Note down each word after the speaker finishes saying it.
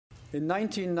In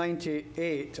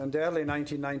 1998 and early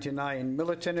 1999,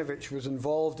 Milutinović was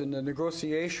involved in the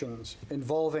negotiations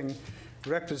involving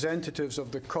representatives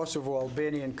of the Kosovo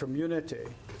Albanian community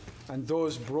and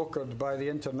those brokered by the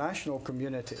international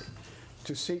community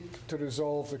to seek to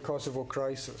resolve the Kosovo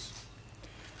crisis.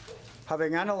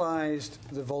 Having analysed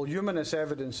the voluminous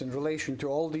evidence in relation to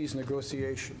all these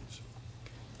negotiations,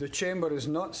 the Chamber is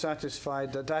not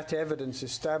satisfied that that evidence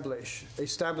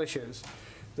establishes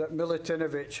that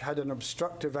Milutinović had an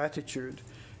obstructive attitude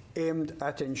aimed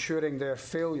at ensuring their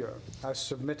failure, as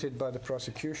submitted by the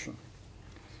prosecution.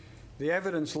 The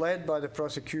evidence led by the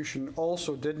prosecution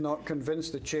also did not convince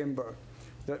the Chamber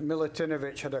that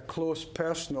Milutinović had a close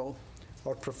personal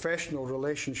or professional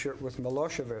relationship with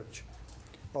Milosevic,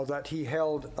 or that he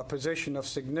held a position of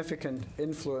significant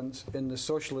influence in the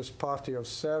Socialist Party of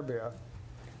Serbia,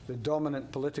 the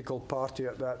dominant political party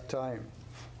at that time.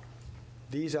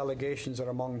 These allegations are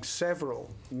among several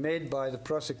made by the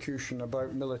prosecution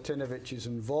about Milutinovanic's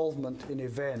involvement in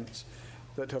events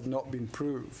that have not been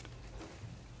proved.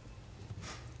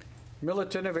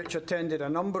 Milutinović attended a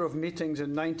number of meetings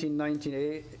in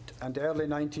 1998 and early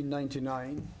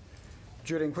 1999,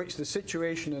 during which the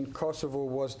situation in Kosovo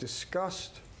was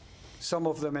discussed, some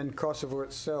of them in Kosovo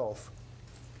itself.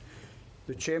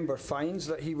 The Chamber finds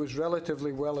that he was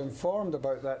relatively well informed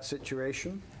about that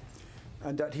situation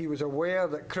and that he was aware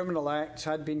that criminal acts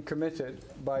had been committed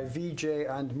by VJ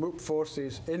and MUP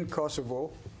forces in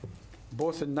Kosovo,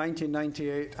 both in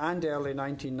 1998 and early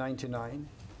 1999,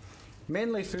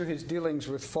 mainly through his dealings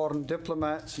with foreign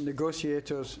diplomats,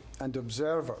 negotiators, and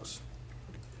observers.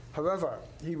 However,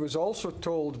 he was also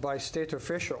told by state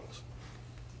officials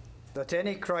that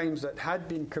any crimes that had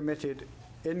been committed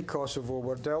in Kosovo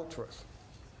were dealt with,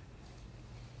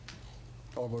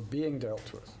 or were being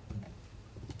dealt with.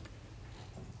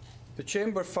 The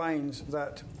Chamber finds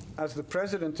that, as the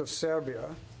President of Serbia,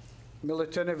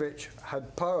 Milutinović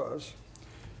had powers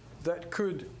that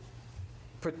could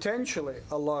potentially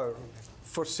allow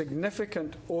for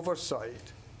significant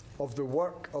oversight of the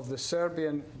work of the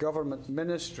Serbian government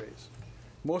ministries,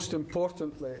 most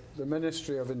importantly the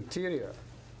Ministry of Interior.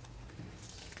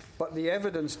 But the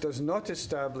evidence does not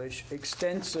establish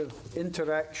extensive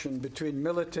interaction between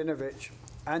Milutinović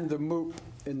and the MUP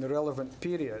in the relevant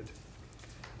period,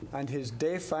 and his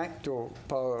de facto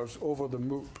powers over the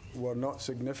MUP were not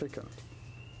significant.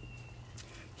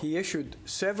 He issued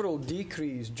several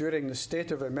decrees during the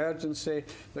state of emergency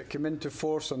that came into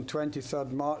force on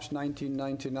 23rd March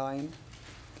 1999.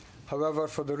 However,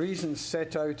 for the reasons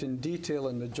set out in detail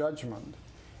in the judgment,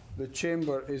 the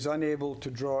Chamber is unable to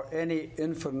draw any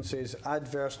inferences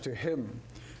adverse to him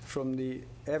from the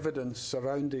evidence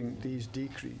surrounding these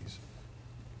decrees.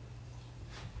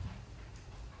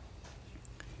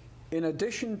 In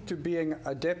addition to being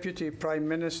a Deputy Prime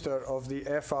Minister of the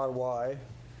FRY,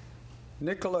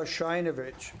 Nikola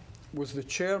Šainović was the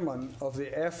chairman of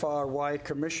the FRY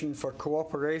Commission for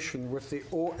Cooperation with the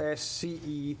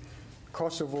OSCE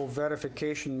Kosovo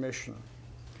Verification Mission,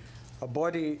 a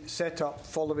body set up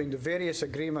following the various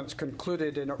agreements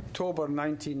concluded in October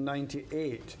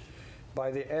 1998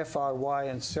 by the FRY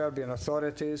and Serbian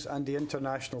authorities and the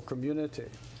international community.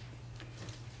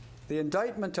 The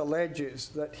indictment alleges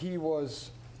that he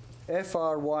was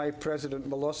FRY President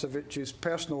Milosevic's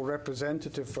personal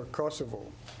representative for Kosovo,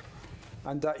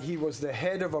 and that he was the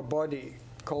head of a body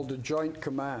called the Joint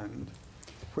Command,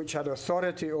 which had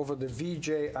authority over the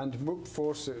VJ and MUP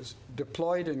forces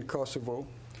deployed in Kosovo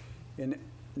in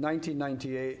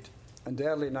 1998 and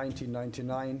early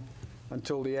 1999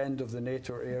 until the end of the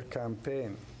NATO air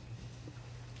campaign.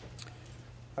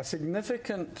 A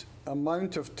significant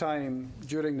amount of time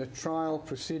during the trial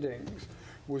proceedings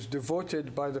was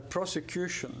devoted by the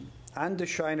prosecution and the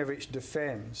Šainović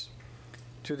defense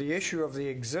to the issue of the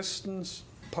existence,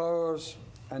 powers,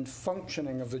 and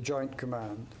functioning of the Joint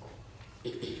Command.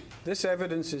 This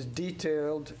evidence is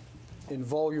detailed in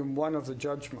Volume 1 of the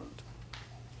judgment.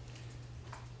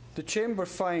 The Chamber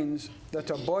finds that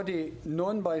a body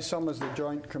known by some as the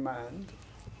Joint Command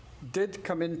did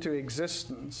come into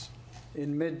existence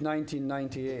in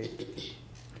mid-1998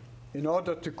 in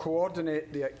order to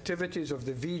coordinate the activities of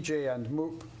the VJ and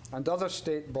MUP and other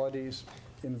state bodies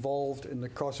involved in the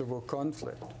Kosovo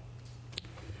conflict.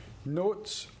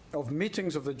 Notes of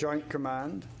meetings of the Joint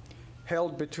Command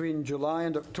held between July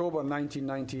and October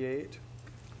 1998,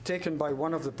 taken by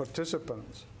one of the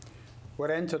participants,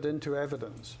 were entered into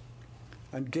evidence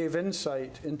and gave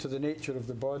insight into the nature of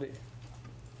the body.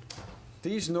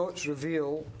 These notes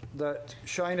reveal that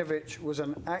Šainović was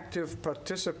an active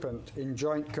participant in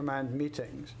Joint Command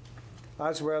meetings,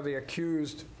 as were the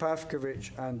accused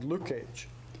Pavković and Lukić,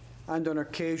 and on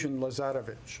occasion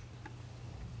Lazarević.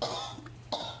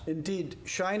 Indeed,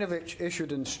 Šainović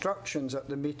issued instructions at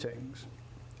the meetings,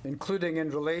 including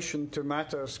in relation to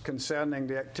matters concerning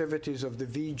the activities of the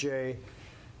VJ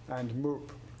and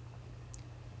MUP.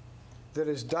 There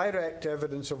is direct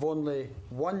evidence of only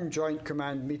one Joint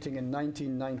Command meeting in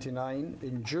 1999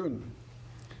 in June,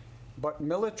 but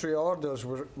military orders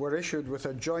were issued with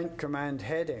a Joint Command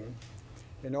heading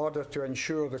in order to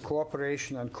ensure the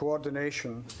cooperation and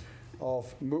coordination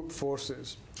of MUP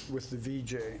forces with the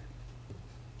VJ.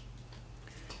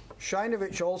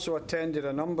 Šainović also attended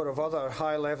a number of other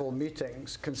high-level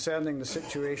meetings concerning the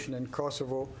situation in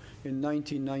Kosovo in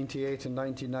 1998 and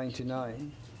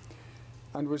 1999,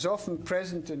 and was often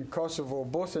present in Kosovo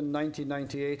both in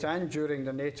 1998 and during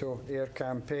the NATO air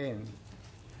campaign.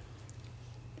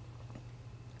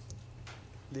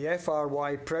 The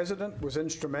FRY president was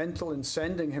instrumental in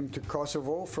sending him to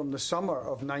Kosovo from the summer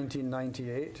of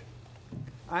 1998,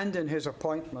 and in his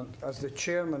appointment as the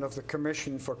chairman of the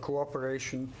Commission for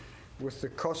Cooperation with the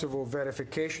Kosovo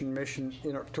Verification Mission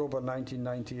in October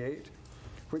 1998,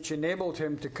 which enabled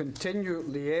him to continue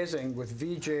liaising with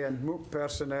VJ and MUP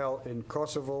personnel in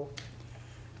Kosovo,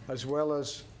 as well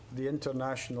as the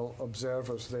international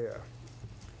observers there.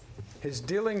 His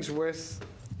dealings with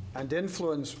and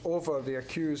influence over the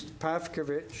accused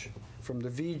Pavković from the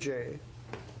VJ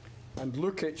and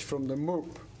Lukić from the MUP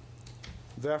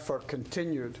therefore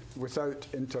continued without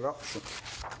interruption.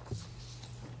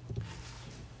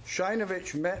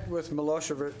 Šainović met with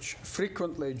Milosevic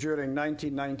frequently during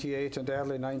 1998 and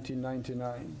early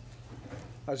 1999,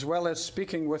 as well as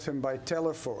speaking with him by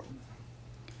telephone,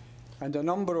 and a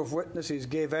number of witnesses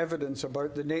gave evidence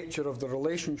about the nature of the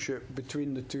relationship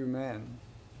between the two men.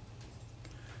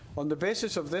 On the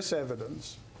basis of this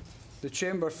evidence, the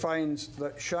Chamber finds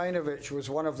that Šainović was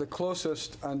one of the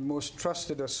closest and most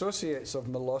trusted associates of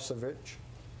Milosevic,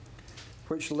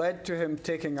 which led to him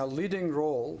taking a leading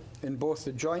role in both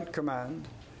the Joint Command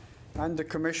and the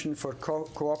Commission for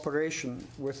Cooperation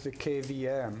with the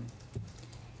KVM.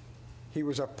 He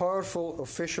was a powerful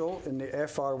official in the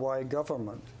FRY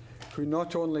government who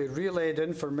not only relayed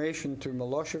information to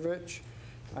Milosevic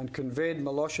and conveyed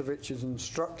Milosevic's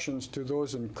instructions to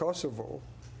those in Kosovo,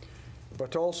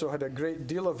 but also had a great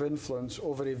deal of influence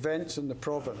over events in the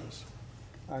province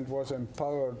and was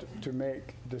empowered to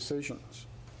make decisions.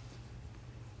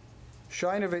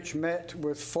 Šainović met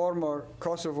with former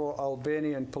Kosovo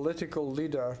Albanian political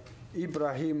leader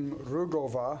Ibrahim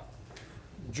Rugova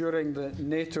during the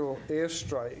NATO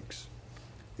airstrikes,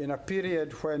 in a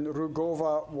period when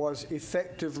Rugova was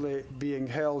effectively being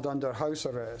held under house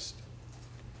arrest.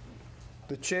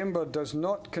 The Chamber does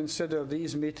not consider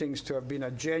these meetings to have been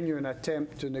a genuine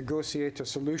attempt to negotiate a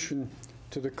solution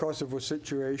to the Kosovo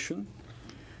situation,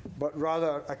 but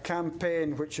rather a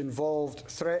campaign which involved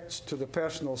threats to the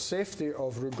personal safety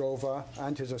of Rugova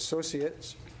and his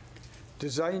associates,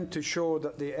 designed to show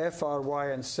that the FRY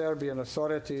and Serbian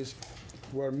authorities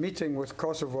were meeting with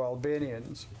Kosovo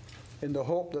Albanians in the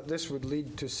hope that this would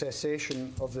lead to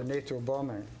cessation of the NATO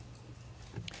bombing.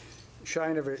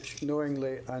 Šainović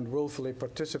knowingly and willfully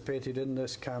participated in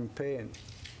this campaign.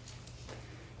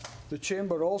 The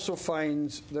Chamber also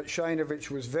finds that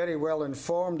Šainović was very well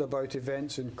informed about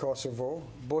events in Kosovo,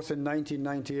 both in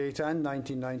 1998 and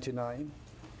 1999,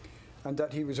 and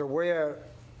that he was aware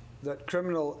that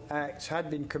criminal acts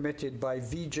had been committed by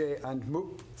VJ and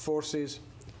MUP forces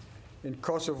in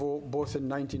Kosovo, both in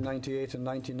 1998 and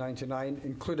 1999,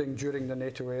 including during the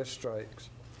NATO airstrikes.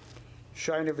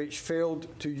 Šainović failed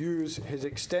to use his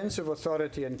extensive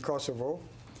authority in Kosovo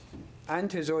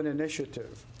and his own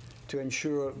initiative to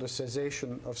ensure the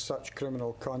cessation of such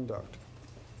criminal conduct.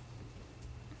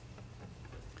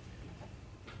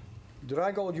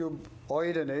 Dragoljub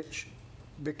Ojdanić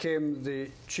became the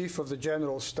Chief of the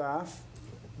General Staff,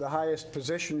 the highest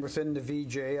position within the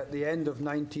VJ, at the end of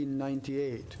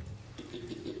 1998,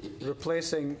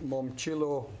 replacing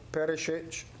Momčilo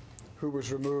Perišić, who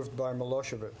was removed by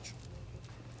Milosevic.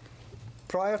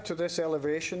 Prior to this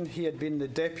elevation, he had been the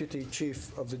Deputy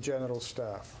Chief of the General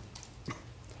Staff.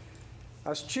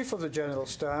 As Chief of the General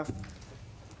Staff,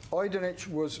 Ojdanić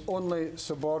was only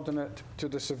subordinate to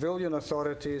the civilian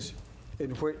authorities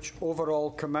in which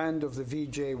overall command of the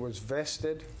VJ was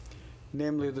vested,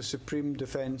 namely the Supreme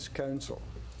Defence Council.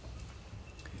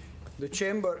 The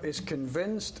Chamber is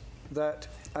convinced that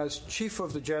as Chief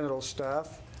of the General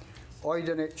Staff,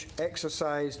 Ojdanić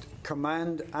exercised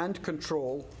command and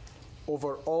control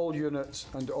over all units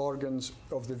and organs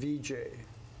of the VJ.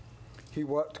 He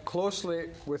worked closely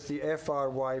with the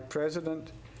FRY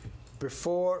President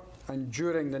before and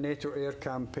during the NATO air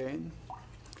campaign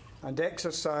and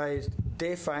exercised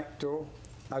de facto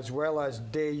as well as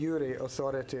de jure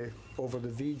authority over the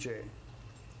VJ.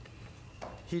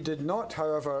 He did not,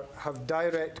 however, have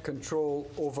direct control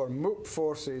over MUP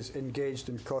forces engaged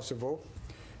in Kosovo,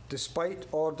 despite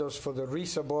orders for the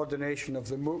resubordination of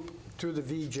the MUP to the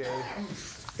VJ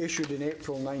issued in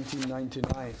April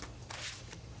 1999.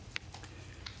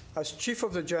 As Chief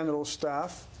of the General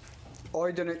Staff,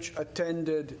 Ojdanić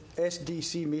attended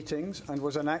SDC meetings and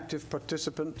was an active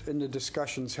participant in the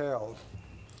discussions held.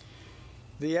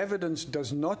 The evidence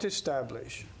does not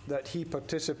establish that he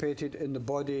participated in the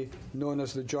body known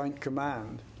as the Joint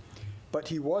Command, but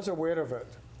he was aware of it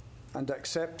and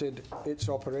accepted its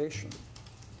operation.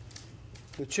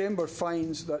 The Chamber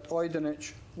finds that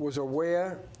Ojdanić was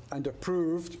aware and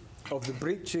approved of the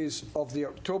breaches of the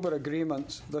October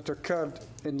agreements that occurred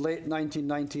in late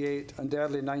 1998 and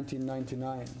early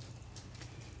 1999.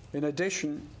 In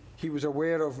addition, he was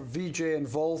aware of VJ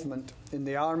involvement in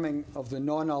the arming of the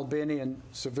non-Albanian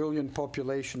civilian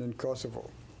population in Kosovo.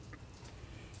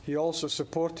 He also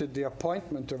supported the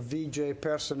appointment of VJ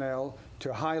personnel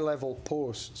to high-level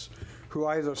posts who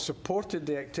either supported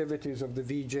the activities of the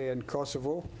VJ in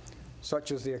Kosovo,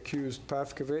 such as the accused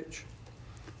Pavković,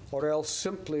 or else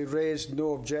simply raised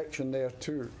no objection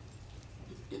thereto,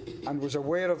 and was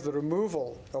aware of the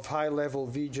removal of high-level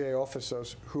VJ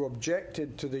officers who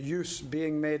objected to the use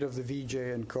being made of the VJ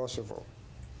in Kosovo.